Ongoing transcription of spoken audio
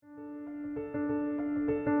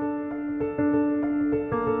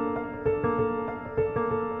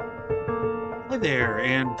there,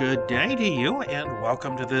 and good day to you, and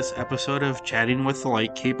welcome to this episode of Chatting with the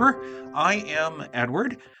Lightkeeper. I am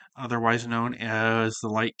Edward, otherwise known as the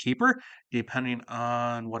Lightkeeper, depending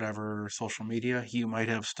on whatever social media you might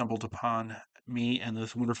have stumbled upon me and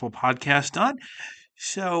this wonderful podcast on.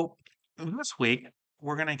 So, this week,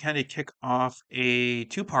 we're going to kind of kick off a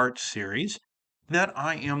two-part series that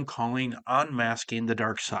I am calling Unmasking the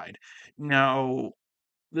Dark Side. Now,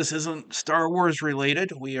 this isn't Star Wars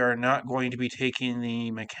related. We are not going to be taking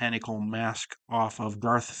the mechanical mask off of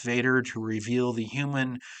Darth Vader to reveal the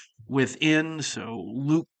human within so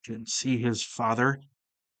Luke can see his father.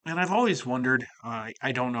 And I've always wondered, I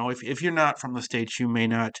don't know, if you're not from the States, you may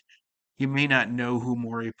not know who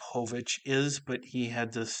Maury Povich is, but he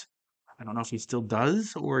had this, I don't know if he still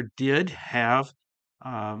does or did have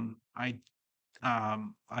I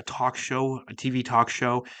a talk show, a TV talk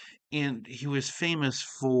show, and he was famous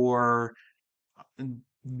for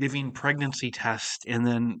giving pregnancy tests and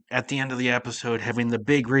then at the end of the episode having the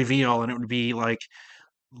big reveal, and it would be like,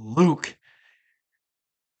 Luke,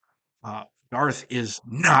 uh, Darth is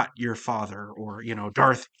not your father, or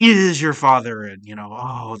Darth is your father, and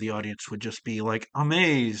oh, the audience would just be like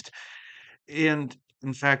amazed. And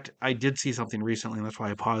in fact, I did see something recently, and that's why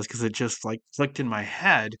I paused, because it just like clicked in my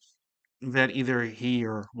head that either he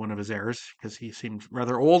or one of his heirs, because he seemed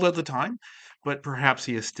rather old at the time, but perhaps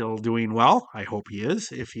he is still doing well. I hope he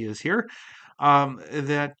is, if he is here.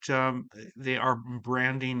 That they are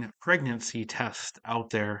branding pregnancy tests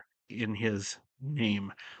out there in his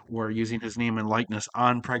name, or using his name and likeness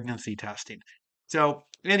on pregnancy testing. So,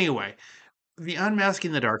 anyway, the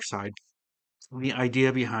Unmasking the Dark Side, the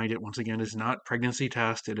idea behind it, once again, is not pregnancy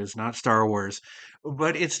test, it is not Star Wars,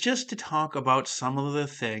 but it's just to talk about some of the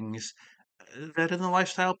things that in the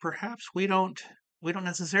lifestyle perhaps we don't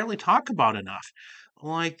necessarily talk about enough,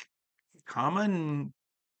 like common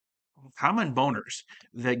common boners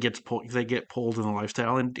that get pulled in the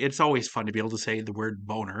lifestyle. And it's always fun to be able to say the word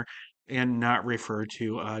boner and not refer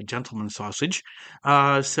to gentleman sausage.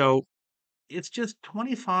 So it's just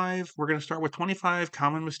 25. We're going to start with 25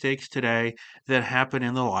 common mistakes today that happen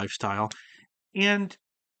in the lifestyle, and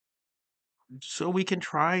so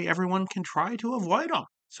everyone can try to avoid them,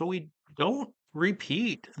 so we don't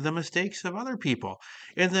repeat the mistakes of other people.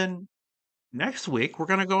 And then next week we're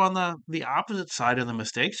going to go on the opposite side of the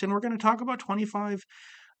mistakes, and we're going to talk about 25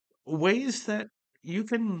 ways that you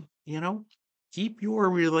can, keep your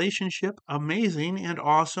relationship amazing and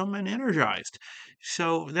awesome and energized.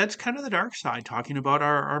 So that's kind of the dark side, talking about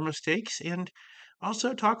our mistakes, and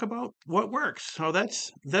also talk about what works. So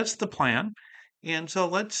that's the plan. And so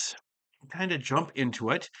let's kind of jump into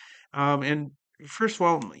it. And first of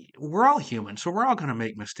all, we're all human, so we're all going to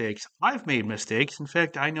make mistakes. I've made mistakes. In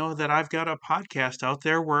fact, I know that I've got a podcast out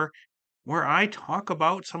there where I talk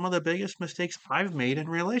about some of the biggest mistakes I've made in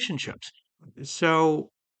relationships.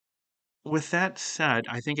 So, with that said,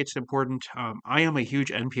 I think it's important. I am a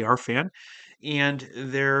huge NPR fan, and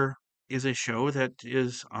there is a show that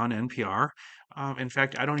is on NPR. In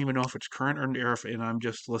fact, I don't even know if it's current or if, and I'm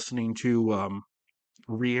just listening to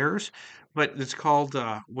re-airs, but it's called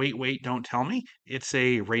Wait, Wait, Don't Tell Me. It's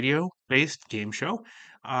a radio-based game show,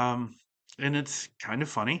 um, and it's kind of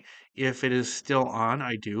funny. If it is still on,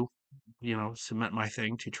 I do, submit my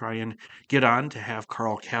thing to try and get on to have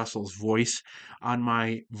Carl Castle's voice on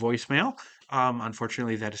my voicemail.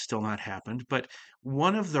 Unfortunately, that has still not happened. But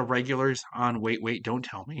one of the regulars on Wait, Wait, Don't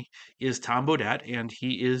Tell Me is Tom Bodett, and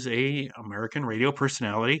he is a American radio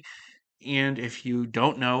personality. And if you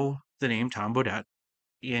don't know the name Tom Bodett,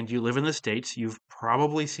 and you live in the States, you've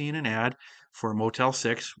probably seen an ad for Motel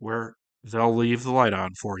 6 where they'll leave the light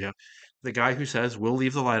on for you. The guy who says, "We'll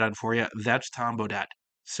leave the light on for you," that's Tom Bodett.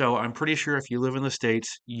 So I'm pretty sure if you live in the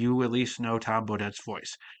States, you at least know Tom Bodett's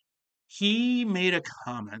voice. He made a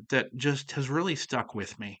comment that just has really stuck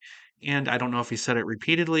with me. And I don't know if he said it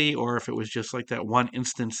repeatedly or if it was just like that one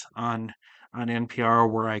instance on NPR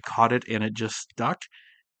where I caught it and it just stuck,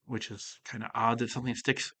 which is kind of odd that something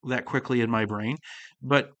sticks that quickly in my brain.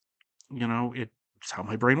 But, it's how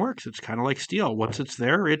my brain works. It's kind of like steel. Once it's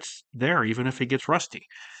there, even if it gets rusty.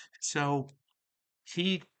 So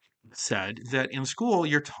he said that in school,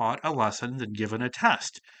 you're taught a lesson, then given a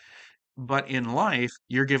test. But in life,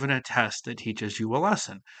 you're given a test that teaches you a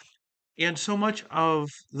lesson. And so much of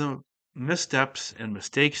the missteps and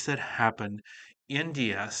mistakes that happen in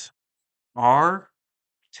DS are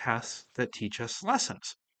tests that teach us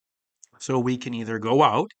lessons. So we can either go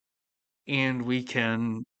out and we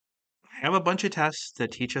can have a bunch of tests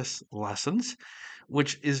that teach us lessons,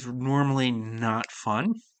 which is normally not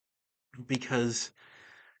fun because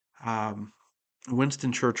um,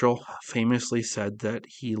 Winston Churchill famously said that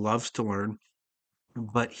he loves to learn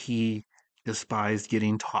but he despised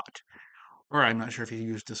getting taught. Or I'm not sure if he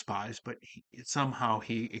used despise, but somehow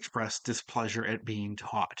he expressed displeasure at being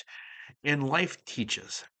taught. And life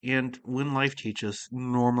teaches. And when life teaches,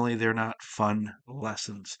 normally they're not fun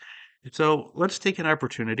lessons. So let's take an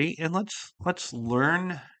opportunity and let's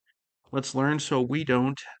learn. Let's learn so we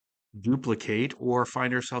don't duplicate or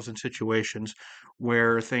find ourselves in situations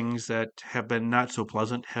where things that have been not so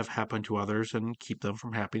pleasant have happened to others and keep them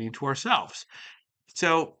from happening to ourselves.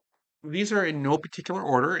 So these are in no particular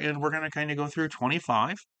order, and we're going to kind of go through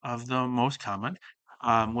 25 of the most common,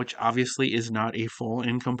 which obviously is not a full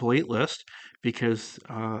and complete list because,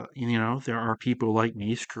 there are people like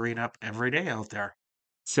me screwing up every day out there.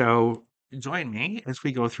 So join me as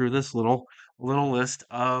we go through this little list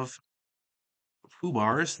of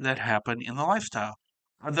bars that happen in the lifestyle.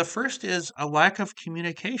 The first is a lack of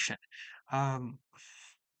communication. Um,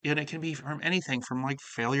 and it can be from anything from like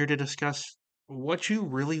failure to discuss what you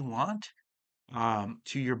really want,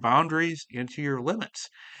 to your boundaries and to your limits.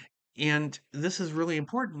 And this is really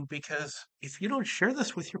important because if you don't share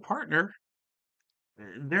this with your partner,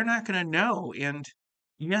 they're not going to know. And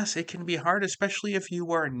yes, it can be hard, especially if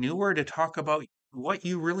you are newer, to talk about what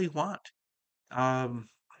you really want. Um,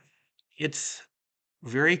 it's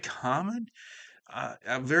very common.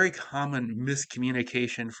 A very common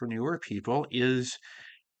miscommunication for newer people is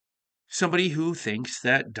somebody who thinks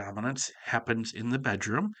that dominance happens in the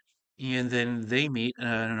bedroom, and then they meet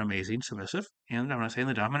an amazing submissive. And I'm not saying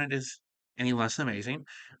the dominant is any less amazing,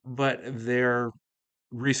 but their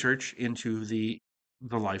research into the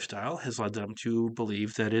lifestyle has led them to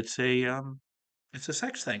believe that it's a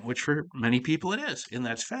sex thing, which for many people it is, and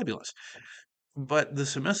that's fabulous. But the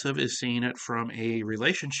submissive is seeing it from a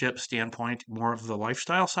relationship standpoint, more of the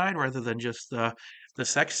lifestyle side rather than just the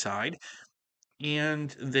sex side, and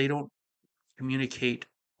they don't communicate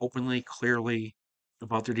openly, clearly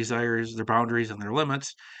about their desires, their boundaries, and their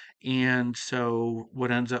limits. And so,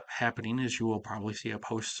 what ends up happening is you will probably see a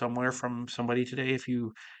post somewhere from somebody today if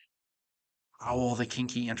you owl the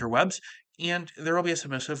kinky interwebs, and there will be a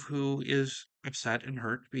submissive who is upset and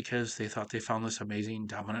hurt because they thought they found this amazing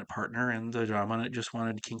dominant partner, and the dominant just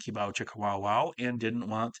wanted kinky bow chicka wow wow and didn't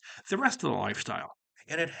want the rest of the lifestyle.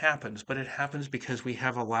 And it happens, but it happens because we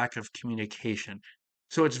have a lack of communication.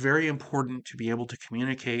 So it's very important to be able to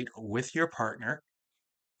communicate with your partner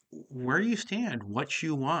where you stand, what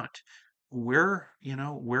you want, where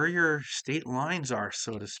your state lines are,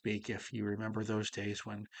 so to speak, if you remember those days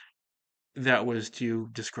when that was to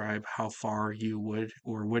describe how far you would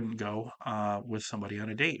or wouldn't go with somebody on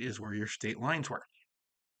a date, is where your state lines were.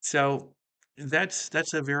 So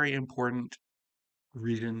that's a very important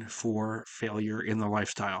reason for failure in the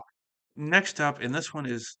lifestyle. Next up, and this one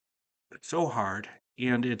is so hard,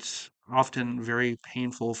 and it's often very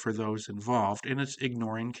painful for those involved, and it's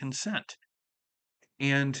ignoring consent.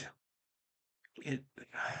 And it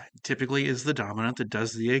typically is the dominant that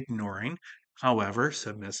does the ignoring. However,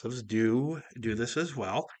 submissives do this as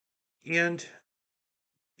well. And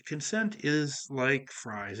consent is like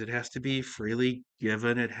fries. It has to be freely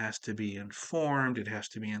given, it has to be informed, it has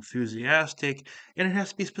to be enthusiastic, and it has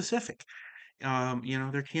to be specific.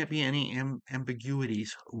 There can't be any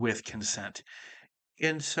ambiguities with consent.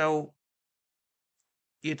 And so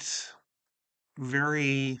it's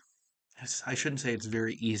very, I shouldn't say it's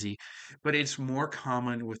very easy, but it's more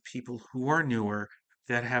common with people who are newer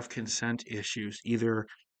that have consent issues, either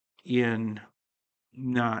in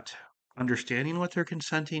not understanding what they're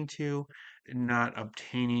consenting to, not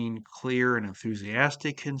obtaining clear and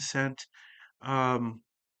enthusiastic consent. Um,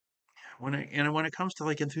 when it comes to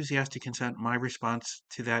like enthusiastic consent, my response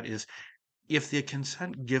to that is if the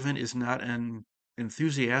consent given is not an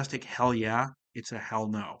enthusiastic hell yeah, it's a hell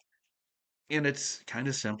no. And it's kind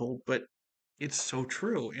of simple, but it's so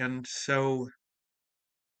true. And so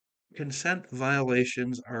consent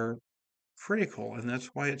violations are critical, and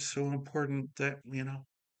that's why it's so important that,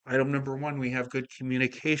 item number one, we have good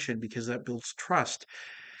communication because that builds trust.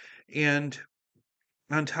 And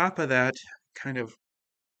on top of that, kind of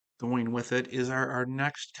going with it, is our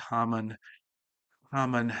next common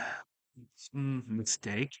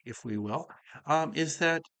mistake, if we will, is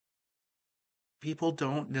that people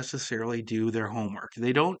don't necessarily do their homework.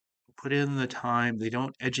 They don't put in the time, they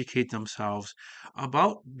don't educate themselves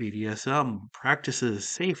about BDSM practices,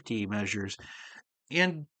 safety measures,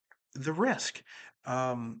 and the risk.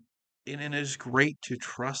 Um, and it is great to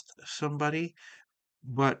trust somebody,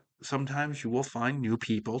 but sometimes you will find new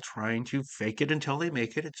people trying to fake it until they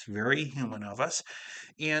make it. It's very human of us.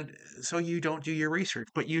 And so you don't do your research,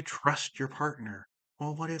 but you trust your partner.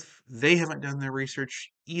 Well, what if they haven't done their research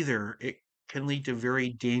either? It can lead to very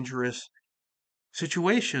dangerous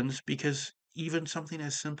situations because even something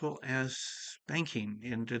as simple as spanking,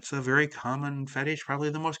 and it's a very common fetish, probably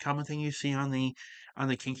the most common thing you see on the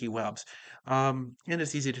kinky webs. And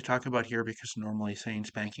it's easy to talk about here because normally saying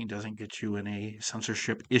spanking doesn't get you in a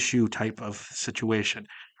censorship issue type of situation.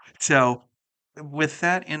 So, with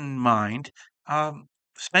that in mind,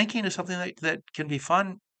 spanking is something that can be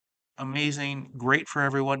fun, amazing, great for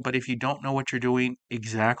everyone. But if you don't know what you're doing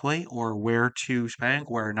exactly or where to spank,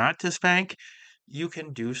 where not to spank, you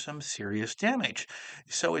can do some serious damage.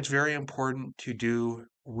 So it's very important to do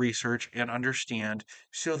research and understand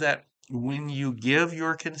so that when you give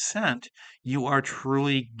your consent, you are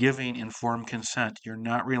truly giving informed consent. You're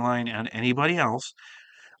not relying on anybody else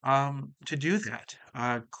to do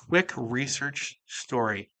that. Quick research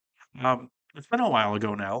story. It's been a while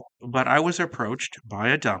ago now, but I was approached by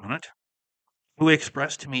a dominant who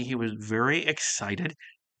expressed to me he was very excited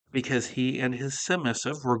because he and his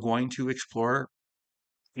submissive were going to explore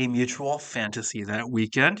a mutual fantasy that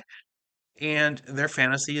weekend, and their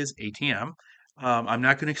fantasy is ATM. I'm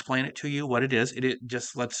not going to explain it to you what it is. It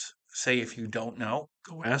just let's say if you don't know,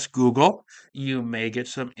 go ask Google. You may get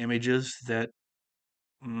some images that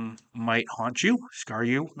might haunt you, scar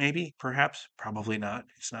you, maybe, perhaps, probably not.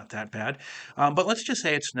 It's not that bad. But let's just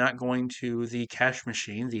say it's not going to the cash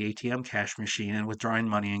machine, the ATM cash machine, and withdrawing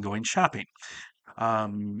money and going shopping.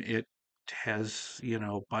 It has,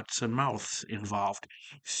 butts and mouths involved.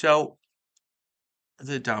 So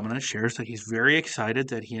the dominant shares that he's very excited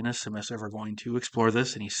that he and his submissive are going to explore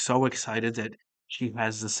this, and he's so excited that she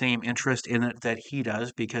has the same interest in it that he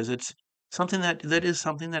does because it's something that is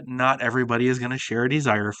something that not everybody is going to share a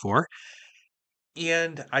desire for.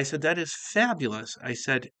 And I said, that is fabulous. I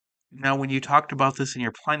said, now when you talked about this and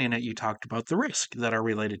you're planning it, you talked about the risk that are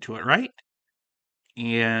related to it, right?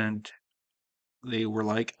 And they were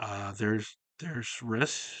like, there's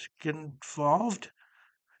risk involved.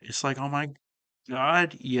 It's like, oh my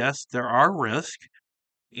God, yes, there are risks.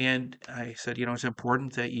 And I said, it's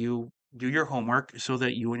important that you do your homework so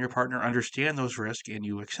that you and your partner understand those risks and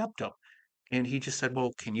you accept them. And he just said,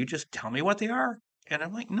 well, can you just tell me what they are? And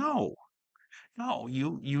I'm like, no, no,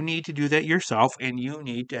 you need to do that yourself, and you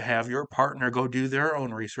need to have your partner go do their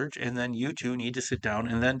own research, and then you two need to sit down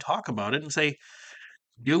and then talk about it and say,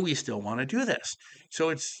 do we still want to do this? So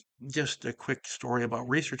it's just a quick story about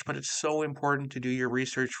research, but it's so important to do your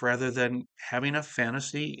research rather than having a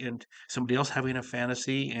fantasy and somebody else having a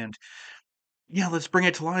fantasy and yeah, let's bring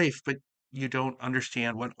it to life, but you don't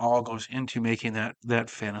understand what all goes into making that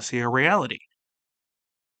fantasy a reality.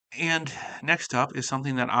 And next up is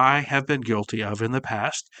something that I have been guilty of in the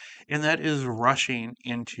past, and that is rushing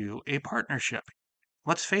into a partnership.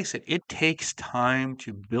 Let's face it, it takes time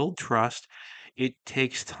to build trust. It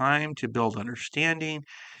takes time to build understanding.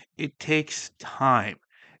 It takes time.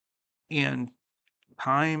 And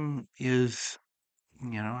time is,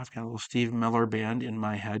 I've got a little Steve Miller band in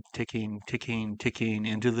my head ticking, ticking, ticking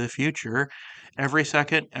into the future every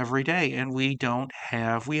second, every day. And we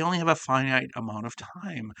only have a finite amount of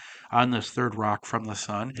time on this third rock from the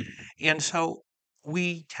sun. And so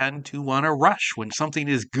we tend to want to rush when something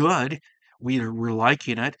is good. We're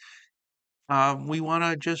liking it, we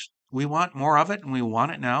want more of it and we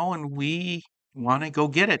want it now and we want to go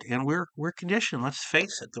get it and we're conditioned. Let's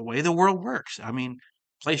face it, the way the world works. I mean,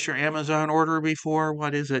 place your Amazon order before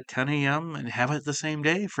what is it, 10 a.m. and have it the same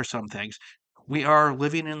day for some things. We are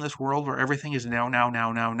living in this world where everything is now, now,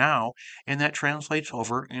 now, now, now, and that translates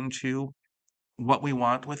over into what we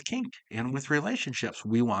want with kink and with relationships.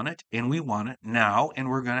 We want it and we want it now and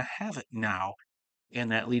we're going to have it now, and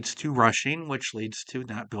that leads to rushing, which leads to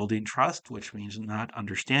not building trust, which means not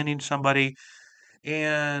understanding somebody.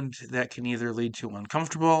 And that can either lead to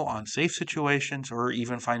uncomfortable, unsafe situations, or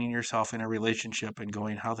even finding yourself in a relationship and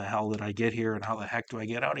going, how the hell did I get here? And how the heck do I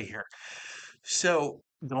get out of here? So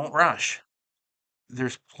don't rush.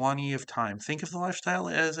 There's plenty of time. Think of the lifestyle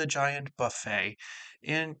as a giant buffet.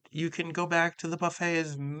 And you can go back to the buffet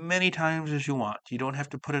as many times as you want. You don't have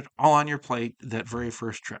to put it all on your plate that very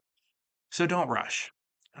first trip. So don't rush.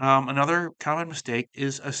 Another common mistake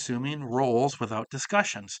is assuming roles without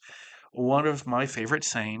discussions. One of my favorite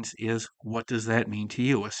sayings is, what does that mean to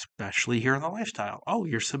you? Especially here in the lifestyle. Oh,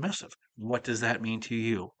 you're submissive. What does that mean to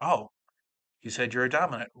you? Oh, you said you're a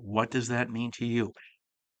dominant. What does that mean to you?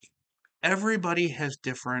 Everybody has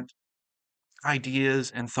different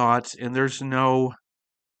ideas and thoughts, and there's no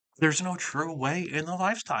true way in the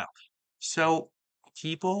lifestyle. So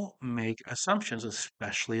people make assumptions,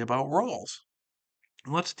 especially about roles.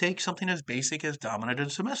 Let's take something as basic as dominant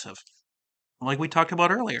and submissive. Like we talked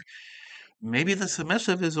about earlier, maybe the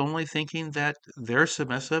submissive is only thinking that they're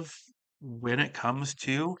submissive when it comes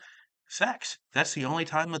to sex. That's the only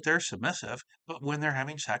time that they're submissive. But when they're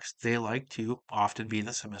having sex, they like to often be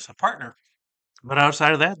the submissive partner. But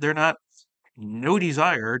outside of that, they're not no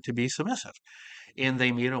desire to be submissive. And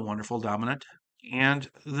they meet a wonderful dominant. And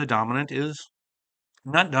the dominant is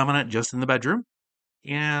not dominant just in the bedroom.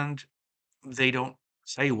 And they don't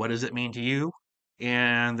say, "What does it mean to you?"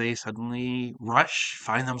 And they suddenly rush,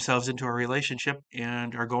 find themselves into a relationship,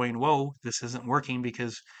 and are going, "Whoa, this isn't working,"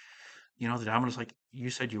 because, the dominant's like, "You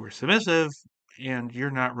said you were submissive, and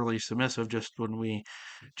you're not really submissive just when we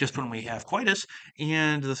have coitus."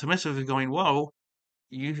 And the submissive is going, "Whoa,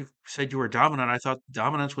 you said you were dominant. I thought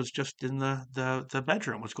dominance was just in the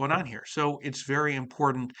bedroom. What's going on here?" So it's very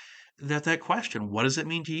important that question, what does it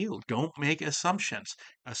mean to you? Don't make assumptions.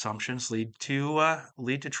 Assumptions lead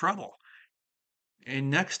to trouble. And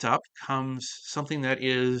next up comes something that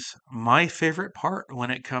is my favorite part when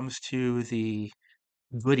it comes to the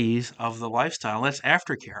goodies of the lifestyle. That's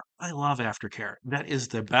aftercare. I love aftercare. That is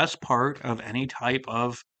the best part of any type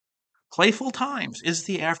of playful times is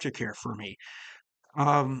the aftercare for me.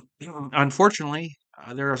 Unfortunately,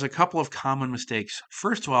 there's a couple of common mistakes.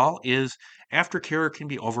 First of all, is aftercare can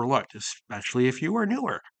be overlooked, especially if you are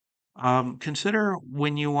newer. Consider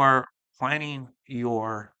when you are planning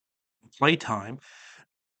your playtime.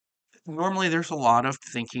 Normally, there's a lot of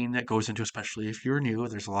thinking that goes into, especially if you're new.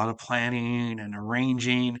 There's a lot of planning and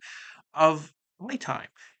arranging of playtime,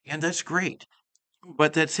 and that's great.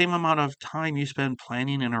 But that same amount of time you spend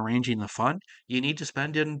planning and arranging the fun, you need to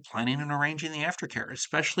spend in planning and arranging the aftercare,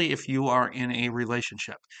 especially if you are in a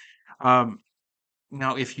relationship. Um,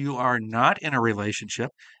 Now, if you are not in a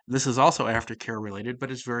relationship, this is also aftercare related, but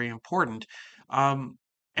it's very important. Um,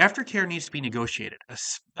 Aftercare needs to be negotiated,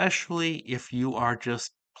 especially if you are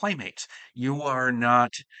just playmates. You are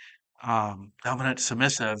not dominant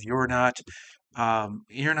submissive. You're not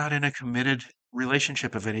in a committed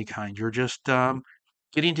relationship of any kind. You're just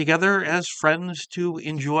getting together as friends to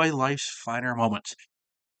enjoy life's finer moments.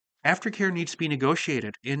 Aftercare needs to be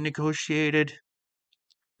negotiated and negotiated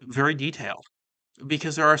very detailed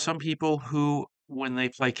because there are some people who, when they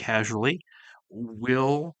play casually,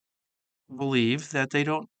 will believe that they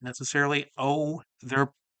don't necessarily owe their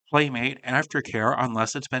playmate aftercare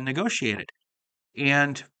unless it's been negotiated.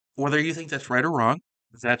 And whether you think that's right or wrong,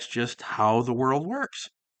 that's just how the world works.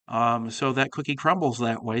 So that cookie crumbles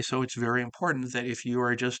that way. So it's very important that if you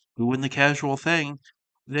are just doing the casual thing,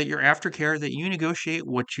 that your aftercare, that you negotiate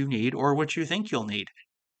what you need or what you think you'll need.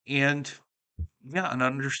 And yeah, and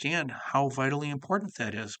understand how vitally important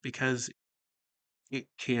that is because it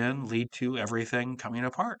can lead to everything coming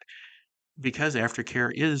apart because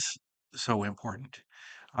aftercare is so important.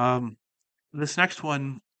 Um, this next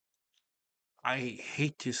one I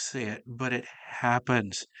hate to say it, but it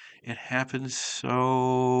happens. It happens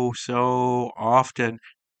so often.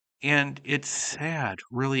 And it's sad.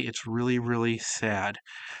 Really, it's really, really sad.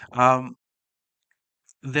 Um,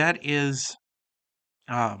 that is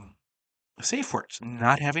safe words,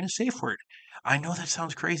 not having a safe word. I know that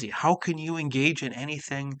sounds crazy. How can you engage in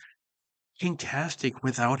anything fantastic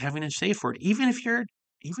without having a safe word? Even if you're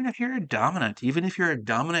a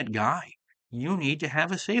dominant guy, you need to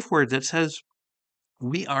have a safe word that says,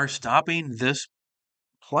 we are stopping this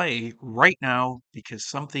play right now because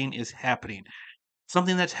something is happening.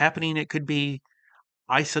 Something that's happening, it could be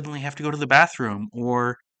I suddenly have to go to the bathroom,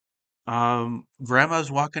 or grandma's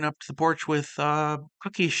walking up to the porch with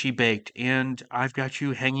cookies she baked, and I've got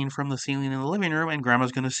you hanging from the ceiling in the living room, and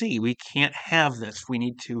grandma's going to see. We can't have this. We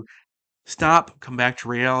need to stop, come back to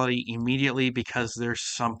reality immediately because there's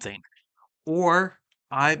something. Or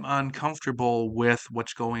I'm uncomfortable with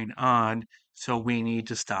what's going on, so we need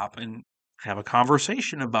to stop and have a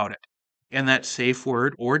conversation about it. And that safe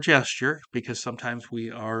word or gesture, because sometimes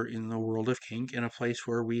we are in the world of kink in a place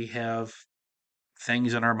where we have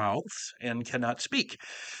things in our mouths and cannot speak.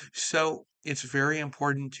 So it's very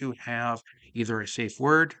important to have either a safe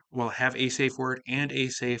word, well, have a safe word and a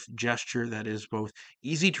safe gesture that is both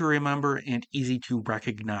easy to remember and easy to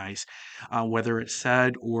recognize, whether it's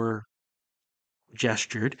said or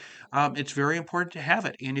gestured. It's very important to have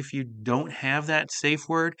it. And if you don't have that safe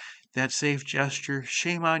word, that safe gesture,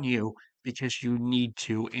 shame on you because you need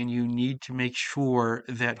to. And you need to make sure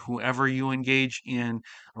that whoever you engage in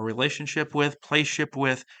a relationship with, playship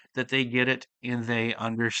with, that they get it and they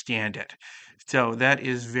understand it. So that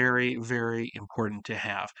is very, very important to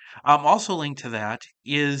have. Also linked to that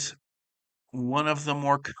is one of the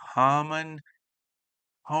more common,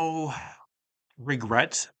 oh,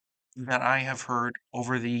 regrets that I have heard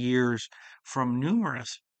over the years from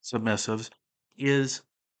numerous submissives is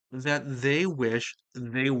that they wish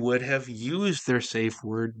they would have used their safe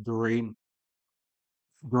word during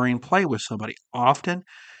during play with somebody. Often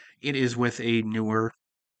it is with a newer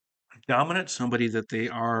dominant, somebody that they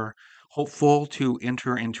are hopeful to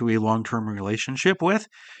enter into a long term relationship with,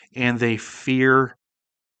 and they fear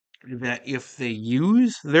that if they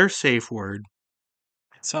use their safe word,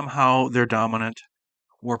 somehow their dominant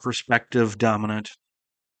or prospective dominant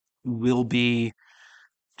will be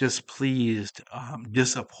displeased,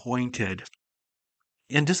 disappointed.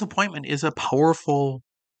 And disappointment is it's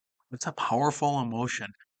a powerful emotion.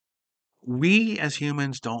 We as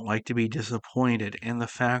humans don't like to be disappointed, and the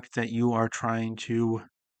fact that you are trying to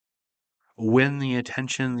win the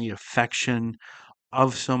attention, the affection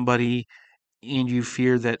of somebody, and you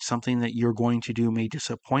fear that something that you're going to do may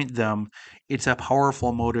disappoint them, it's a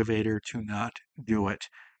powerful motivator to not do it.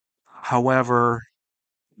 However,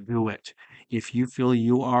 do it. If you feel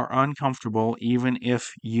you are uncomfortable, even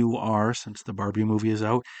if you are, since the Barbie movie is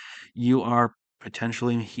out, you are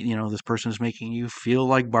potentially, this person is making you feel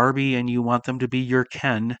like Barbie and you want them to be your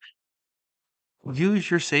Ken, use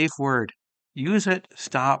your safe word. Use it,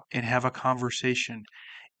 stop, and have a conversation.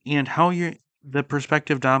 And how the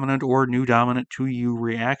prospective dominant or new dominant to you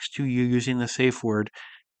reacts to you using the safe word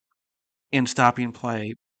and stopping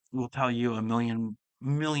play will tell you a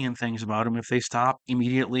million things about them. If they stop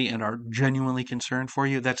immediately and are genuinely concerned for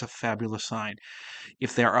you, that's a fabulous sign.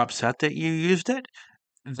 If they're upset that you used it,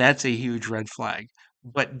 that's a huge red flag.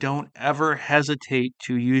 But don't ever hesitate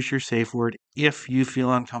to use your safe word if you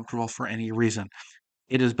feel uncomfortable for any reason.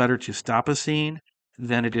 It is better to stop a scene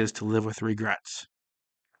than it is to live with regrets.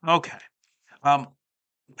 Okay. Um,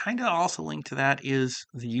 Kind of also linked to that is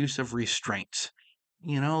the use of restraints.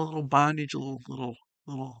 A little bondage, a little,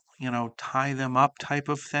 tie them up type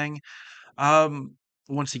of thing. Um,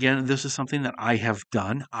 Once again, this is something that I have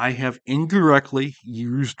done. I have indirectly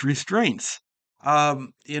used restraints.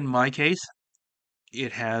 In my case,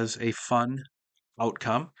 it has a fun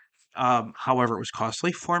outcome. However, it was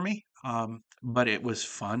costly for me. But it was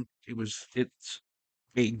fun. It's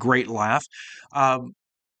a great laugh. Um,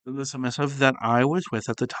 the submissive that I was with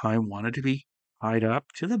at the time wanted to be tied up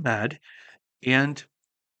to the bed and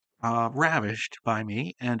ravished by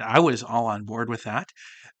me, and I was all on board with that.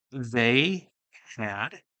 They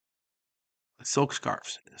had silk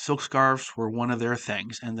scarves. Silk scarves were one of their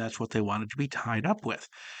things, and that's what they wanted to be tied up with.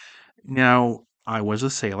 Now, I was a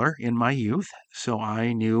sailor in my youth, so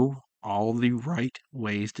I knew all the right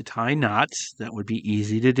ways to tie knots that would be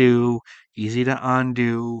easy to do, easy to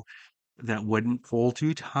undo, that wouldn't pull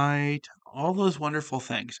too tight, all those wonderful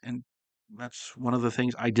things. And that's one of the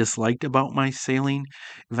things I disliked about my sailing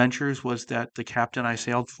ventures was that the captain I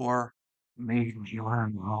sailed for made me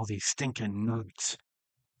learn all these stinking knots.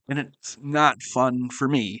 And it's not fun for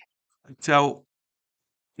me. So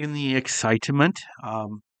in the excitement,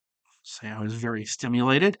 say I was very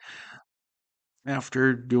stimulated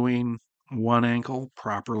after doing one ankle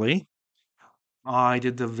properly. I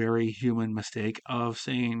did the very human mistake of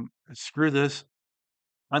saying, screw this.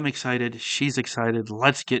 I'm excited. She's excited.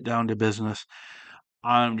 Let's get down to business.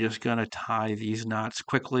 I'm just going to tie these knots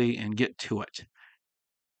quickly and get to it.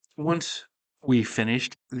 Once we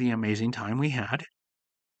finished the amazing time we had,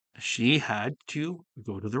 she had to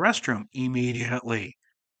go to the restroom immediately.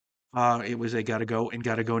 It was a gotta go and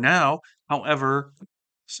gotta go now. However,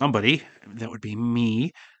 somebody, that would be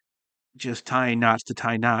me, just tying knots to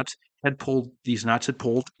tie knots, had pulled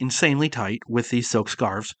insanely tight with these silk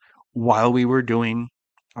scarves while we were doing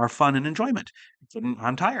our fun and enjoyment. Couldn't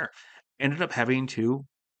untie her. Ended up having to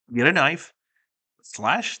get a knife,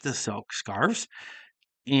 slash the silk scarves,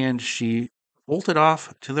 and she bolted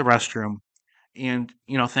off to the restroom. And,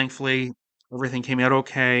 thankfully, everything came out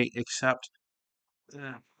okay, except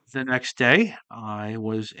uh, the next day, I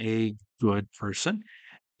was a good person,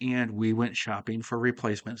 and we went shopping for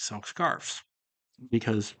replacement silk scarves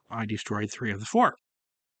because I destroyed three of the four.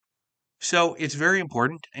 So it's very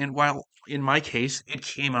important. And while in my case, it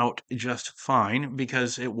came out just fine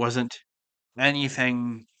because it wasn't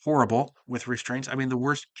anything horrible with restraints. I mean, the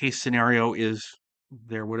worst case scenario is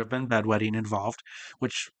there would have been bedwetting involved,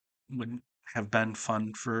 which wouldn't have been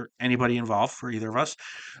fun for anybody involved, for either of us.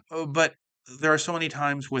 But there are so many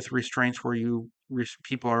times with restraints where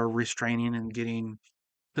people are restraining and getting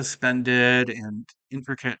suspended and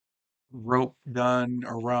intricate rope done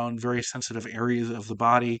around very sensitive areas of the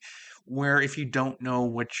body, where if you don't know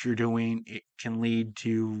what you're doing, it can lead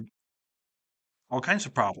to all kinds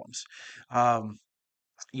of problems. Um,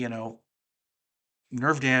 you know,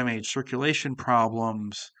 Nerve damage, circulation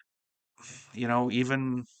problems,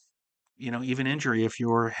 even even injury if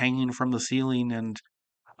you're hanging from the ceiling and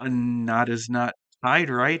a knot is not tied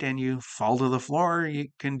right and you fall to the floor, you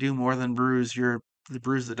can do more than bruise the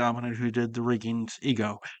bruise the dominant who did the rigging's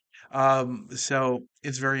ego. So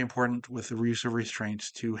it's very important with the use of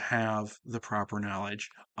restraints to have the proper knowledge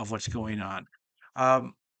of what's going on.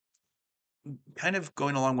 Um, Kind of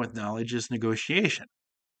going along with knowledge is negotiation.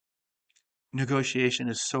 Negotiation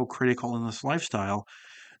is so critical in this lifestyle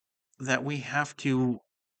that we have to,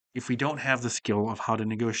 if we don't have the skill of how to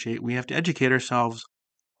negotiate, we have to educate ourselves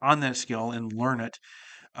on that skill and learn it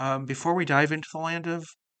before we dive into the land of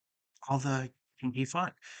all the kinky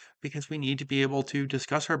fun. Because we need to be able to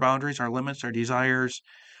discuss our boundaries, our limits, our desires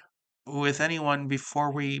with anyone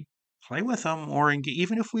before we play with them, or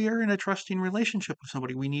even if we are in a trusting relationship with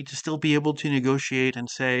somebody, we need to still be able to negotiate and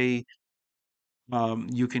say,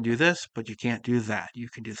 you can do this, but you can't do that. You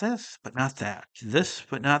can do this, but not that. This,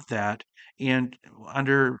 but not that. And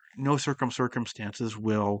under no circumstances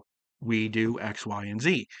will we do X, Y, and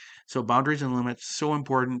Z. So boundaries and limits so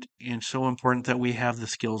important, and so important that we have the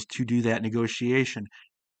skills to do that negotiation.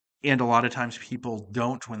 And a lot of times people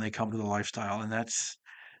don't when they come to the lifestyle, and that's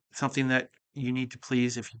something that you need to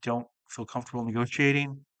please if you don't feel comfortable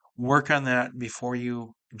negotiating. Work on that before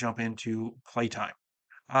you jump into playtime.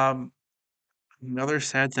 Um, Another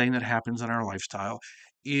sad thing that happens in our lifestyle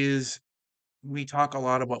is we talk a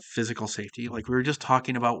lot about physical safety. Like we were just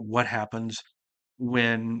talking about what happens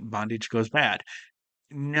when bondage goes bad.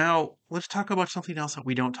 Now, let's talk about something else that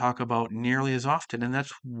we don't talk about nearly as often, and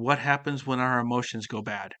that's what happens when our emotions go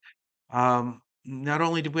bad. Not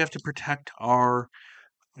only do we have to protect our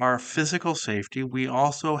physical safety, we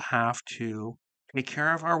also have to take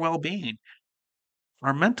care of our well-being,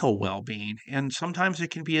 our mental well-being, and sometimes it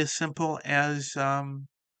can be as simple as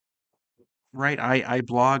right, I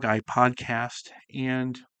blog, I podcast,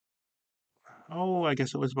 and oh, I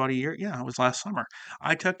guess it was about a year. Yeah, it was last summer.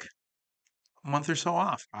 I took a month or so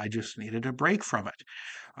off. I just needed a break from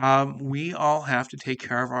it. We all have to take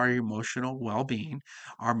care of our emotional well-being,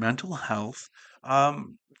 our mental health,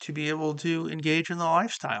 to be able to engage in the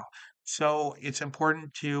lifestyle. So it's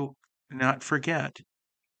important to not forget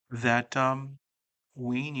that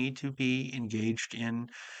we need to be engaged in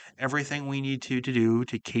everything we need to do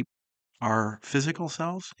to keep our physical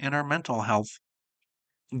selves and our mental health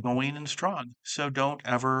going and strong. So don't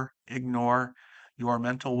ever ignore your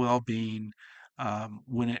mental well-being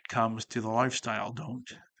when it comes to the lifestyle.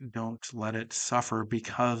 Don't let it suffer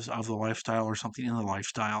because of the lifestyle or something in the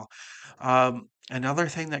lifestyle. Another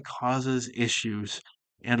thing that causes issues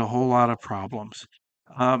and a whole lot of problems.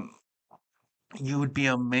 Um, you would be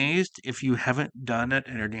amazed if you haven't done it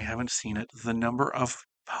or you haven't seen it, the number of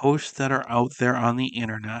posts that are out there on the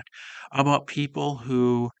internet about people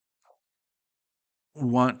who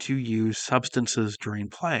want to use substances during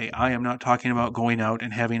play. I am not talking about going out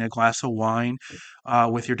and having a glass of wine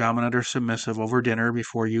with your dominant or submissive over dinner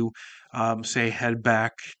before you, say, head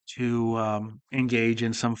back to engage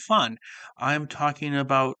in some fun. I'm talking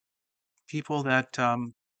about people that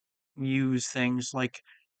use things like,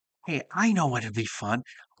 hey, I know what would be fun.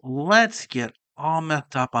 Let's get all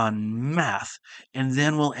messed up on meth, and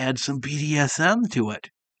then we'll add some BDSM to it.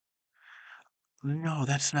 No,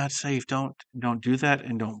 that's not safe. Don't do that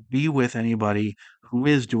and don't be with anybody who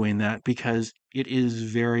is doing that because it is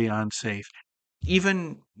very unsafe.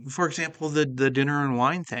 Even, for example, the dinner and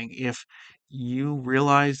wine thing. If you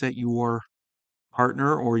realize that your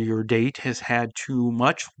partner or your date has had too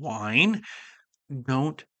much wine,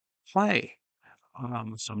 don't play.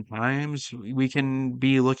 Sometimes we can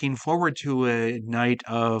be looking forward to a night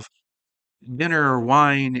of dinner,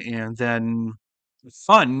 wine, and then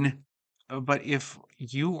fun. But if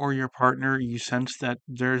you or your partner, you sense that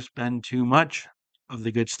there's been too much of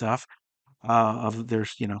the good stuff, of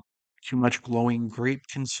there's, too much glowing grape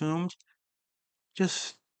consumed,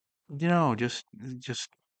 just, just,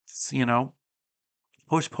 you know,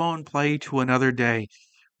 postpone play to another day.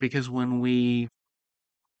 Because when we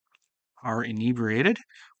are inebriated,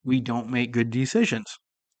 we don't make good decisions.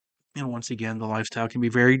 And once again, the lifestyle can be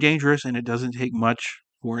very dangerous, and it doesn't take much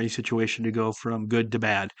for a situation to go from good to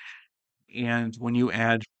bad. And when you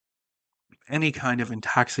add any kind of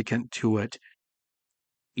intoxicant to it,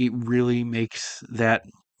 it really makes that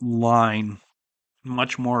line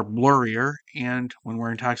much more blurrier. And when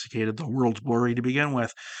we're intoxicated, the world's blurry to begin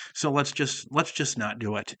with. So let's just not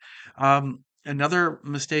do it. Another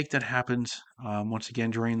mistake that happens once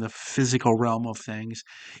again during the physical realm of things,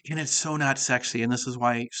 and it's so not sexy, and this is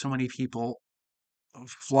why so many people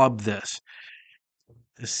flub this,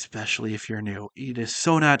 especially if you're new. It is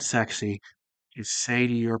so not sexy to say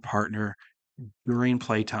to your partner during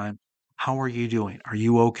playtime, how are you doing? Are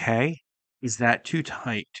you okay? Is that too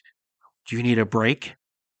tight? Do you need a break?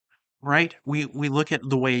 Right? We look at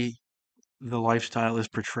the way the lifestyle is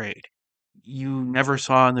portrayed. you never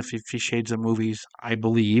saw in the 50 Shades of movies, I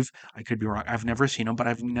believe. I could be wrong. I've never seen them, but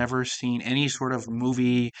I've never seen any sort of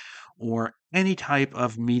movie or any type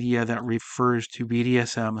of media that refers to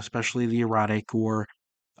BDSM, especially the erotic or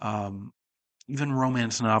um, even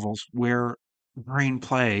romance novels, where during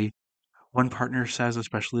play, one partner says,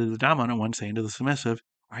 especially the dominant one, saying to the submissive,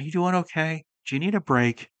 "Are you doing okay? Do you need a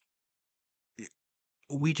break?"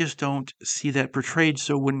 We just don't see that portrayed.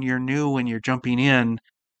 So when you're new and you're jumping in,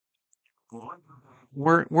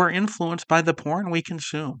 we're influenced by the porn we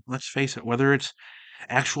consume. Let's face it, whether it's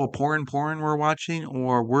actual porn we're watching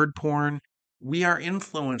or word porn, we are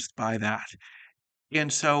influenced by that.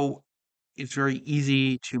 And so it's very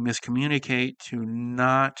easy to miscommunicate, to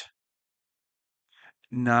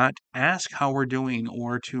not ask how we're doing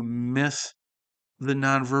or to miss the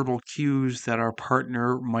nonverbal cues that our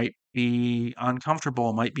partner might be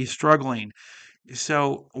uncomfortable, might be struggling.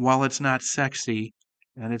 So while it's not sexy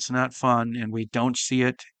and it's not fun and we don't see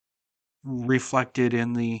it reflected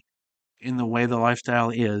in the way the lifestyle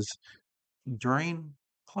is, during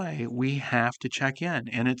play, we have to check in.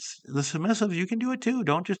 And it's the submissive, you can do it too.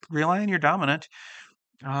 Don't just rely on your dominant.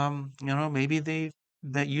 Maybe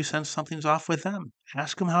that you sense something's off with them.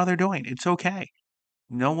 Ask them how they're doing. It's okay.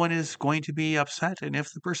 No one is going to be upset. And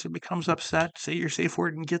if the person becomes upset, say your safe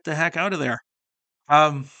word and get the heck out of there.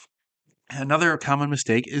 Um, Another common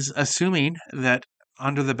mistake is assuming that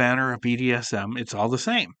under the banner of BDSM, it's all the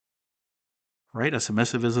same, right? A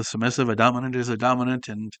submissive is a submissive, a dominant is a dominant,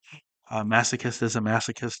 and a masochist is a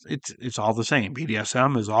masochist. It's all the same.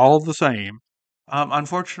 BDSM is all the same.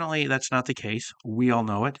 Unfortunately, that's not the case. We all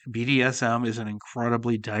know it. BDSM is an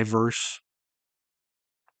incredibly diverse,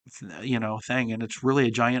 thing, and it's really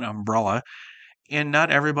a giant umbrella. And not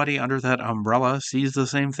everybody under that umbrella sees the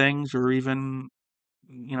same things, or even,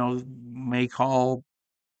 may call,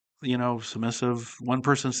 submissive. One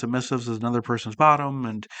person's submissive is another person's bottom,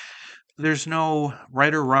 and there's no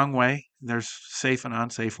right or wrong way. There's safe and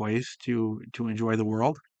unsafe ways to enjoy the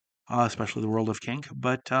world, especially the world of kink.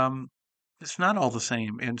 But it's not all the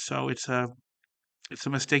same, and so it's a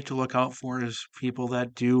mistake to look out for is people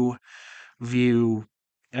that do view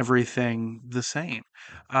everything the same.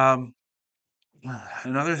 Um,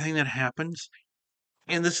 Another thing that happens,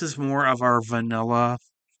 and this is more of our vanilla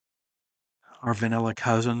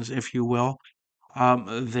cousins, if you will.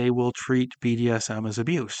 They will treat BDSM as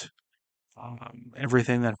abuse.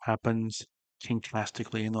 Everything that happens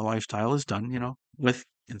kinktastically in the lifestyle is done, with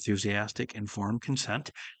enthusiastic, informed consent.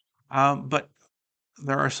 But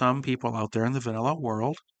there are some people out there in the vanilla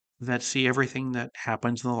world that see everything that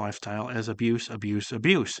happens in the lifestyle as abuse, abuse,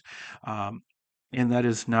 abuse. Um, and that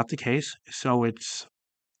is not the case. So it's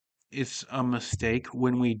a mistake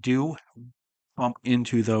when we do bump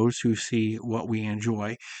into those who see what we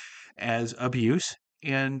enjoy as abuse.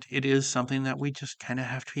 And it is something that we just kind of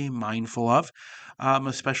have to be mindful of,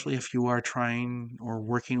 especially if you are trying or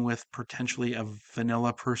working with potentially a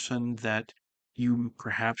vanilla person that you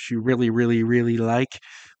really, really, really like,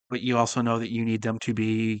 but you also know that you need them to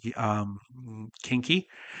be kinky.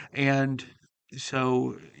 And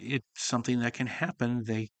so it's something that can happen.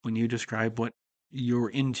 When you describe what you're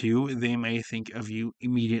into, they may think of you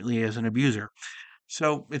immediately as an abuser.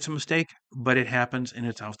 So it's a mistake, but it happens and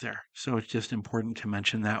it's out there. So it's just important to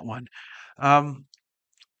mention that one. Um,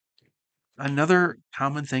 Another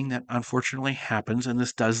common thing that unfortunately happens, and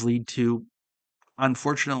this does lead to,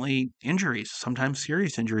 unfortunately, injuries, sometimes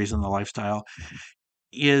serious injuries in the lifestyle,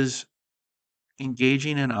 is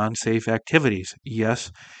engaging in unsafe activities.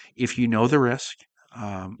 Yes, if you know the risk,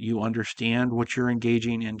 you understand what you're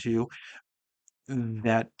engaging into,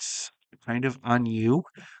 that's kind of on you.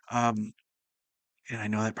 Um, and I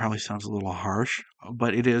know that probably sounds a little harsh,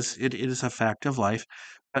 but it is a fact of life.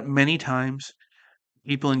 But many times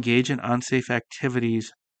people engage in unsafe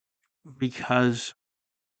activities because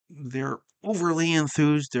they're overly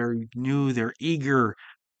enthused, they're new, they're eager,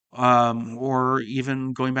 or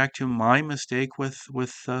even going back to my mistake with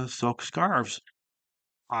silk scarves.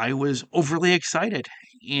 I was overly excited,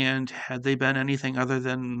 and had they been anything other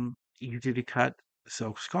than easy to cut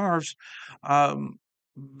silk scarves, um,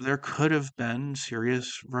 there could have been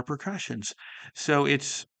serious repercussions. So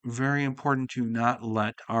it's very important to not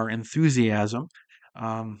let our enthusiasm,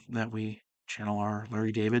 that we channel our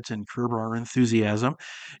Larry Davids and curb our enthusiasm,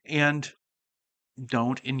 and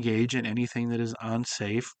don't engage in anything that is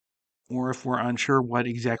unsafe, or if we're unsure what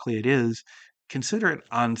exactly it is, consider it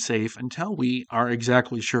unsafe until we are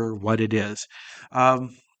exactly sure what it is.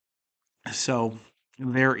 Um, so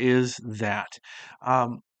there is that.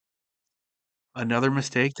 Um, Another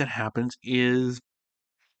mistake that happens is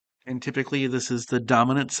And typically, this is the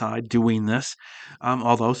dominant side doing this,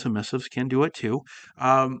 although submissives can do it too.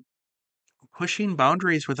 Um, Pushing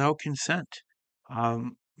boundaries without consent.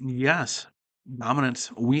 Yes,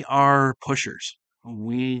 dominance. We are pushers.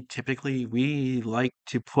 We like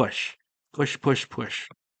to push, push, push, push.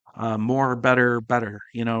 More, better, better.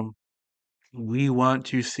 We want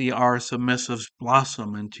to see our submissives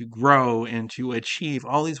blossom and to grow and to achieve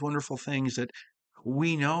all these wonderful things that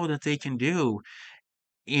we know that they can do.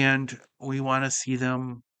 And we want to see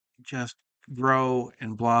them just grow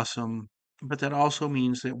and blossom. But that also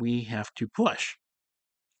means that we have to push.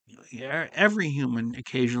 Yeah, every human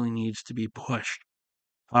occasionally needs to be pushed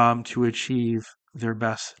to achieve their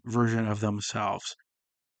best version of themselves.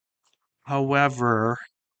 However,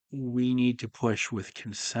 we need to push with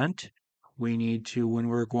consent. We need to, when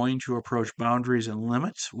we're going to approach boundaries and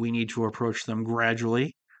limits, we need to approach them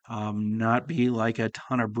gradually, not be like a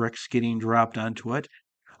ton of bricks getting dropped onto it,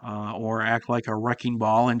 or act like a wrecking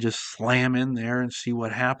ball and just slam in there and see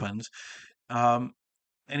what happens. Um,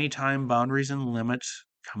 Anytime boundaries and limits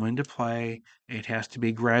come into play, it has to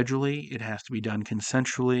be gradually, it has to be done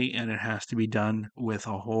consensually, and it has to be done with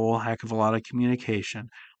a whole heck of a lot of communication.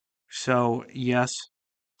 So, yes,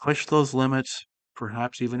 push those limits,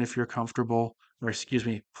 perhaps even if you're comfortable, or excuse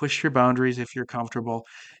me, push your boundaries if you're comfortable.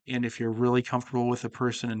 And if you're really comfortable with the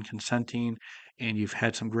person and consenting, and you've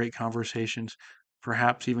had some great conversations,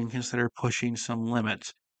 perhaps even consider pushing some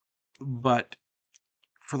limits. But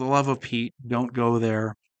for the love of Pete, don't go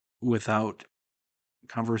there without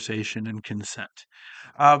conversation and consent.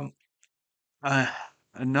 Um, uh,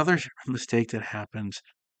 Another mistake that happens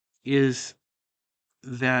is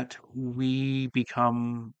that we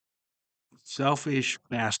become selfish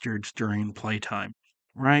bastards during playtime,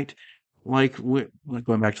 right? Like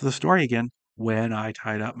going back to the story again, when I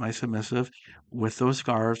tied up my submissive with those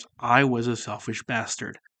scarves, I was a selfish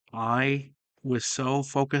bastard. I was so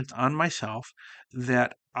focused on myself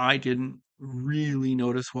that I didn't really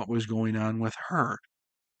notice what was going on with her.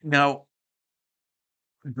 Now,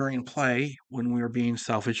 during play, when we were being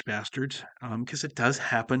selfish bastards, because it does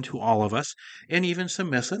happen to all of us, and even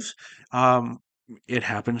submissives, um, it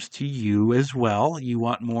happens to you as well. You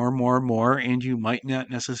want more, more, more, and you might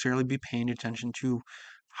not necessarily be paying attention to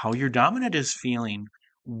how your dominant is feeling,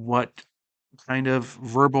 what kind of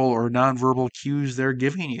verbal or nonverbal cues they're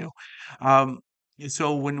giving you. Um,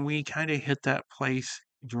 so when we kind of hit that place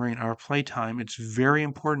during our playtime, it's very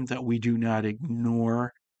important that we do not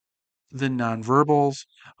ignore the nonverbals,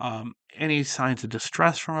 any signs of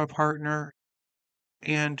distress from a partner.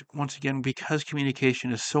 And once again, because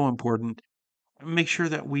communication is so important, make sure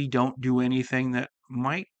that we don't do anything that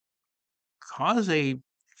might cause a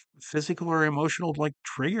physical or emotional like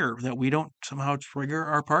trigger, that we don't somehow trigger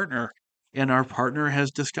our partner. And our partner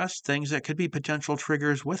has discussed things that could be potential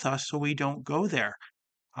triggers with us, so we don't go there.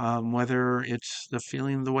 Whether it's the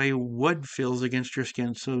feeling the way wood feels against your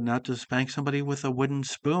skin, so not to spank somebody with a wooden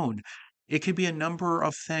spoon. It could be a number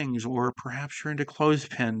of things, or perhaps you're into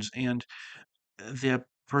clothespins and the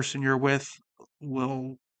person you're with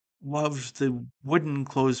will loves the wooden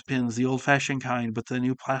clothespins, the old-fashioned kind, but the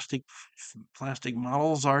new plastic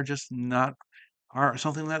models are just not are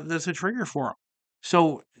something that's a trigger for them.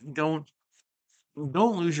 So don't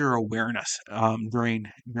don't lose your awareness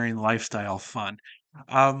during lifestyle fun.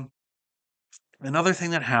 Um, Another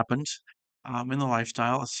thing that happens in the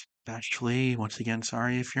lifestyle, especially once again,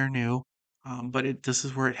 sorry if you're new, but this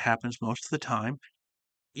is where it happens most of the time,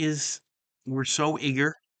 is we're so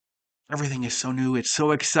eager. Everything is so new. It's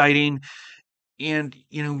so exciting, and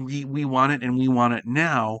we want it and we want it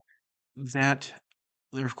now. That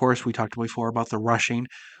of course we talked before about the rushing,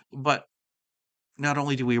 but not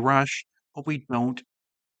only do we rush, but we don't.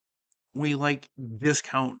 We like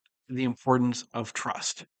discount the importance of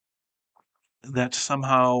trust. That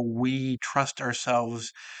somehow we trust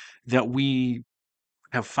ourselves, that we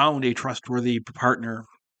have found a trustworthy partner.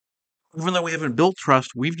 Even though we haven't built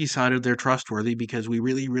trust, we've decided they're trustworthy because we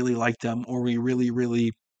really, really like them, or we really,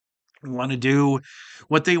 really want to do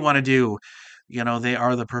what they want to do. They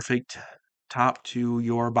are the perfect top to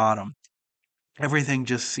your bottom. Everything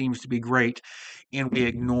just seems to be great, and we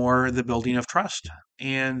ignore the building of trust.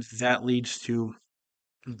 And that leads to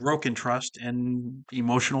broken trust and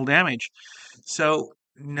emotional damage. So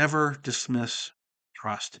never dismiss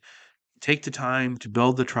trust. Take the time to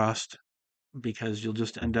build the trust, because you'll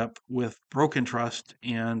just end up with broken trust,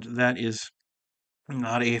 and that is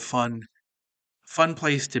not a fun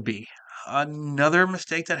place to be. Another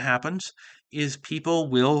mistake that happens is people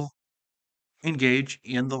will engage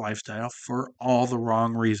in the lifestyle for all the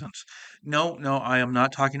wrong reasons. No, no, I am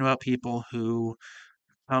not talking about people who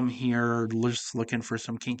come here just looking for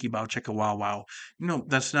some kinky bow chicka wow wow. No,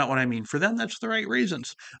 that's not what I mean. For them, that's the right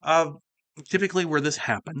reasons. Uh, Typically, where this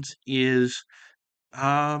happens is,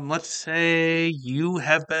 let's say you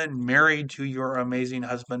have been married to your amazing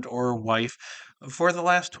husband or wife for the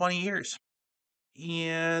last 20 years.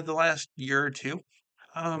 Yeah, the last year or two.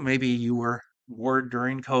 Maybe you were bored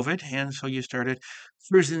during COVID, and so you started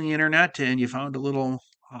cruising the internet and you found a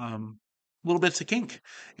um, little bits of kink,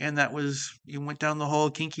 and that was you went down the whole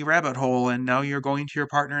kinky rabbit hole, and now you're going to your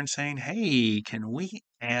partner and saying, "Hey, can we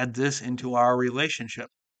add this into our relationship?"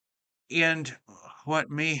 And what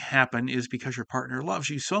may happen is because your partner loves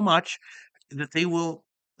you so much that they will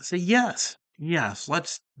say, "Yes, yes,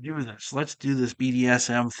 let's do this. Let's do this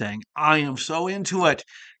BDSM thing. I am so into it.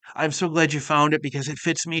 I'm so glad you found it because it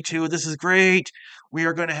fits me too. This is great. We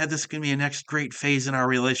are going to have this going to be a next great phase in our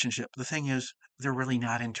relationship." The thing is, they're really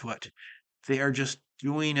not into it. They are just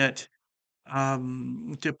doing it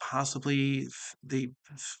to possibly, they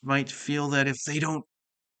might feel that if they don't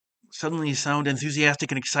suddenly sound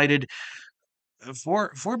enthusiastic and excited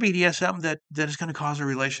for BDSM, that is going to cause a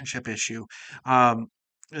relationship issue. Um,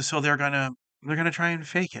 so they're gonna try and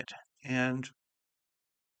fake it, and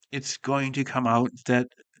it's going to come out that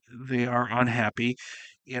they are unhappy.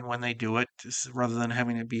 And when they do it, rather than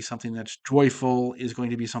having it be something that's joyful, is going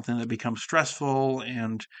to be something that becomes stressful.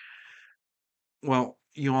 And well,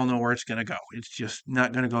 you all know where it's going to go. It's just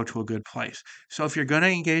not going to go to a good place. So if you're going to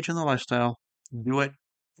engage in the lifestyle, do it.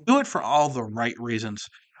 Do it for all the right reasons.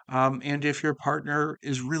 And if your partner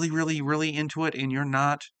is really, really, really into it and you're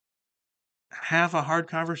not, have a hard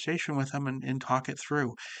conversation with them and talk it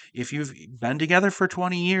through. If you've been together for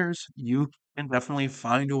 20 years, you can definitely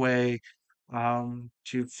find a way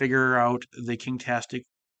to figure out the kingtastic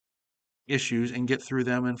issues and get through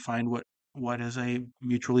them and find what is a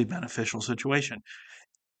mutually beneficial situation.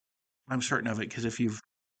 I'm certain of it because if you've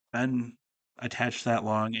been attached that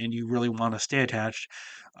long and you really want to stay attached,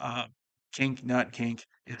 uh, kink, not kink,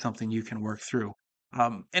 is something you can work through.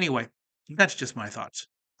 Anyway, that's just my thoughts.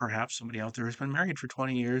 Perhaps somebody out there who's been married for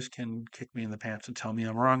 20 years can kick me in the pants and tell me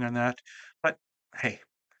I'm wrong on that. But hey,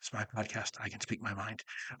 it's my podcast. I can speak my mind.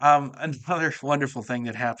 Another wonderful thing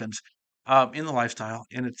that happens in the lifestyle,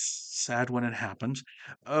 and it's sad when it happens,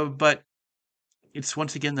 but it's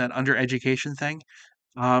once again that undereducation thing.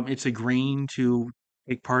 It's agreeing to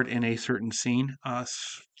take part in a certain scene.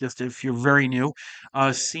 Just if you're very new,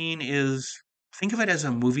 scene is, think of it as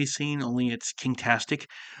a movie scene, only it's kingtastic.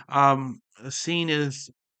 A scene is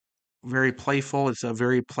very playful. It's a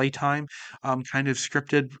very playtime, kind of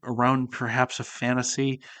scripted around perhaps a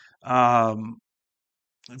fantasy. Um,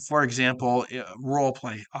 for example, role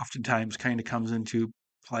play oftentimes kind of comes into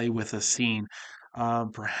play with a scene.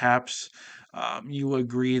 Perhaps you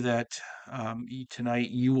agree that tonight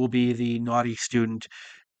you will be the naughty student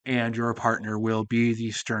and your partner will be the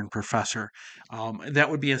stern professor. That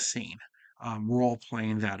would be a scene, role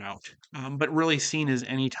playing that out. But really, scene is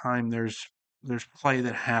any time there's play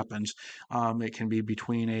that happens. It can be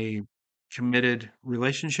between a committed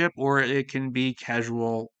relationship or it can be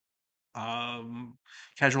um,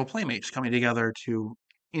 casual playmates coming together to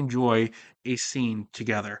enjoy a scene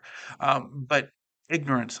together. But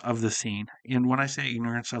ignorance of the scene, and when I say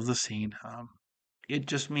ignorance of the scene, it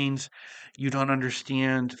just means you don't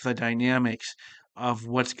understand the dynamics of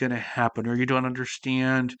what's going to happen, or you don't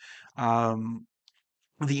understand um,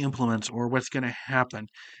 the implements or what's going to happen.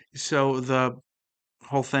 So the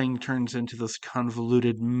whole thing turns into this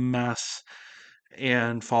convoluted mess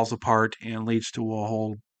and falls apart and leads to a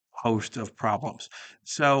whole host of problems.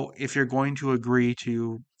 So if you're going to agree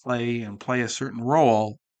to play a certain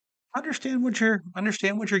role, understand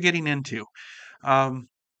what you're getting into. Um,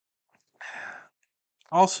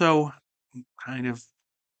 Also, kind of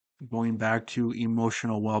going back to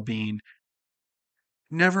emotional well-being,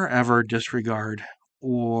 never ever disregard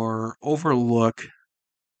or overlook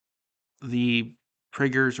the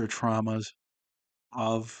triggers or traumas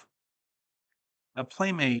of a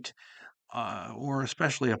playmate or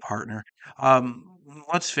especially a partner.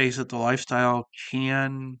 Let's face it, the lifestyle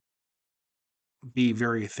can be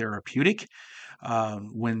very therapeutic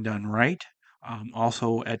when done right.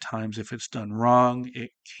 Also, at times, if it's done wrong,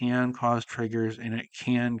 it can cause triggers and it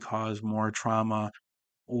can cause more trauma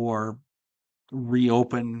or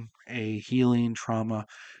reopen a healing trauma.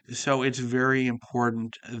 So it's very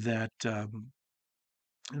important that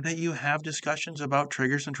you have discussions about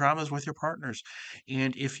triggers and traumas with your partners.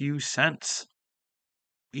 And if you sense,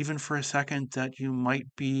 even for a second, that you might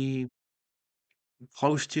be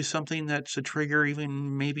close to something that's a trigger,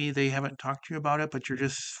 even maybe they haven't talked to you about it, but you're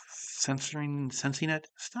just sensing it,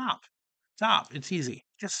 stop. Stop. It's easy.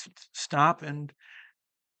 Just stop and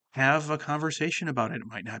have a conversation about it. It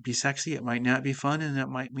might not be sexy, it might not be fun, and it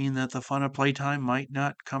might mean that the fun of playtime might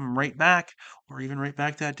not come right back or even right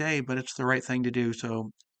back that day, but it's the right thing to do.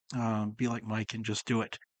 So be like Mike and just do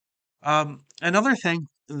it. Another thing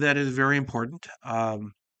that is very important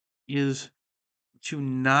is to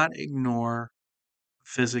not ignore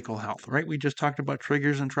physical health, right? We just talked about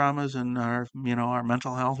triggers and traumas and our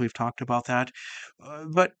mental health. We've talked about that.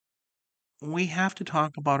 But we have to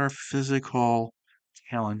talk about our physical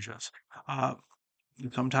challenges. Uh,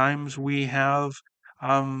 Sometimes we have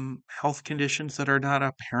health conditions that are not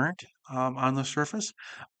apparent on the surface.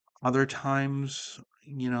 Other times,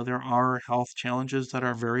 there are health challenges that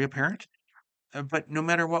are very apparent. But no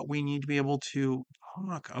matter what, we need to be able to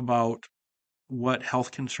talk about what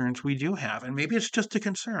health concerns we do have. And maybe it's just a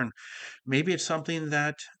concern. Maybe it's something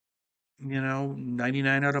that,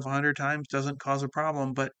 99 out of 100 times doesn't cause a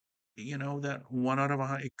problem, but, that 1 out of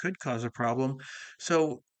 100, it could cause a problem.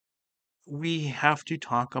 So we have to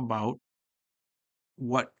talk about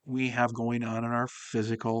what we have going on in our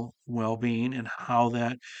physical well-being and how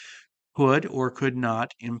that could or could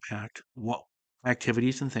not impact what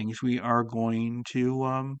activities and things we are going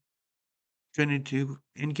to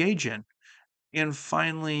engage in. And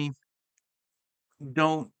finally,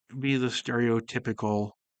 don't be the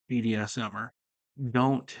stereotypical BDSMer.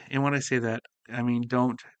 Don't, and when I say that, I mean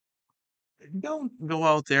don't go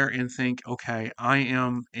out there and think, okay, I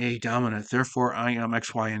am a dominant, therefore I am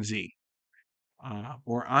X, Y, and Z.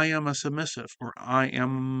 Or I am a submissive, or I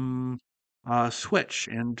am a switch,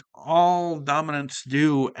 and all dominants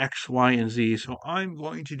do X, Y, and Z, so I'm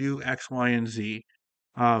going to do X, Y, and Z.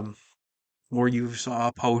 Um, or you saw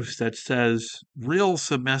a post that says real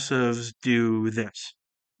submissives do this,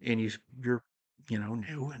 and you're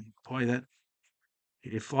new, and boy, that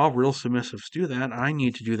if all real submissives do that, I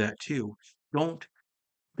need to do that too. Don't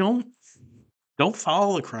don't don't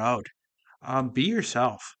follow the crowd. Be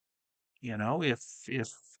yourself. If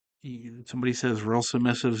somebody says real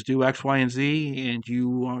submissives do X, Y, and Z, and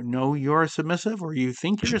you know you're a submissive, or you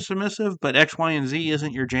think you're submissive, but X, Y, and Z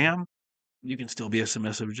isn't your jam, you can still be a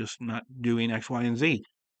submissive, just not doing X, Y, and Z.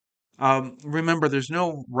 Remember, there's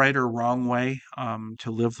no right or wrong way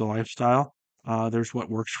to live the lifestyle. There's what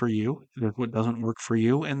works for you, there's what doesn't work for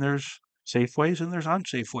you, and there's safe ways and there's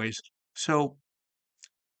unsafe ways. So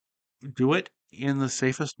do it in the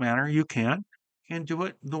safest manner you can and do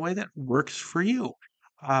it the way that works for you.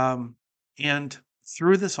 Um, and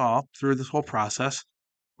through this whole process,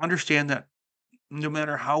 understand that no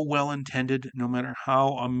matter how well intended, no matter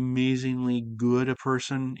how amazingly good a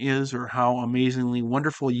person is or how amazingly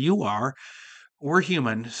wonderful you are, we're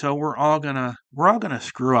human. So we're all gonna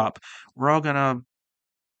screw up. We're all gonna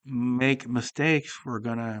make mistakes. We're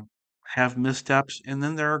gonna have missteps. And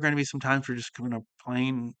then there are gonna be some times we're just gonna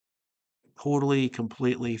plain totally,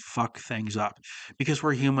 completely fuck things up because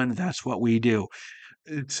we're human. That's what we do.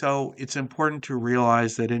 So it's important to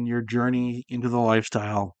realize that in your journey into the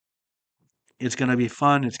lifestyle, it's going to be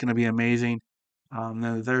fun. It's going to be amazing.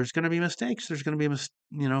 There's going to be mistakes. There's going to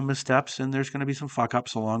be missteps, and there's going to be some fuck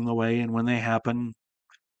ups along the way. And when they happen,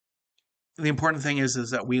 the important thing is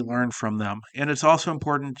that we learn from them. And it's also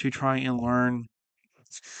important to try and learn,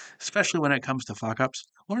 especially when it comes to fuck ups.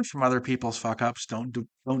 Learn from other people's fuck ups.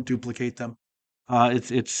 Don't duplicate them.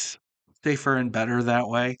 It's safer and better that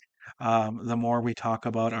way. The more we talk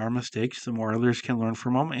about our mistakes, the more others can learn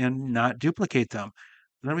from them and not duplicate them.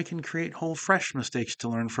 Then we can create whole fresh mistakes to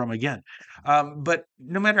learn from again. But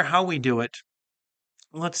no matter how we do it,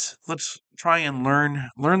 let's try and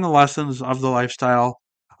learn the lessons of the lifestyle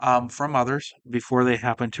from others before they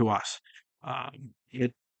happen to us.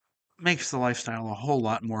 It makes the lifestyle a whole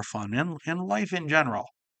lot more fun and life in general.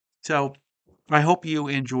 So I hope you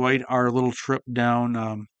enjoyed our little trip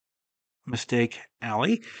down Mistake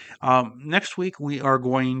Alley. Next week, we are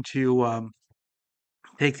going to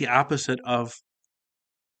take the opposite of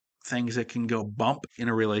things that can go bump in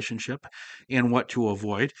a relationship and what to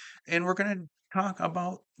avoid. And we're going to talk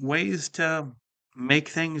about ways to make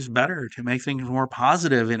things better, to make things more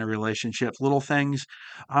positive in a relationship, little things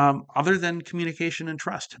other than communication and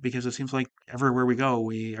trust, because it seems like everywhere we go,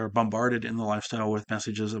 we are bombarded in the lifestyle with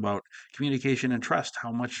messages about communication and trust,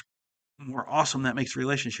 how much more awesome that makes the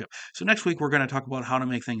relationship. So next week, we're going to talk about how to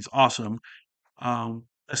make things awesome.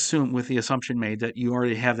 Assume with the assumption made that you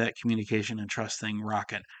already have that communication and trust thing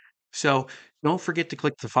rocking. So don't forget to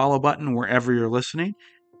click the follow button wherever you're listening.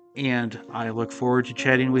 And I look forward to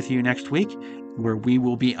chatting with you next week, where we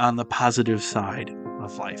will be on the positive side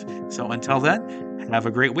of life. So until then, have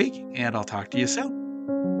a great week, and I'll talk to you soon.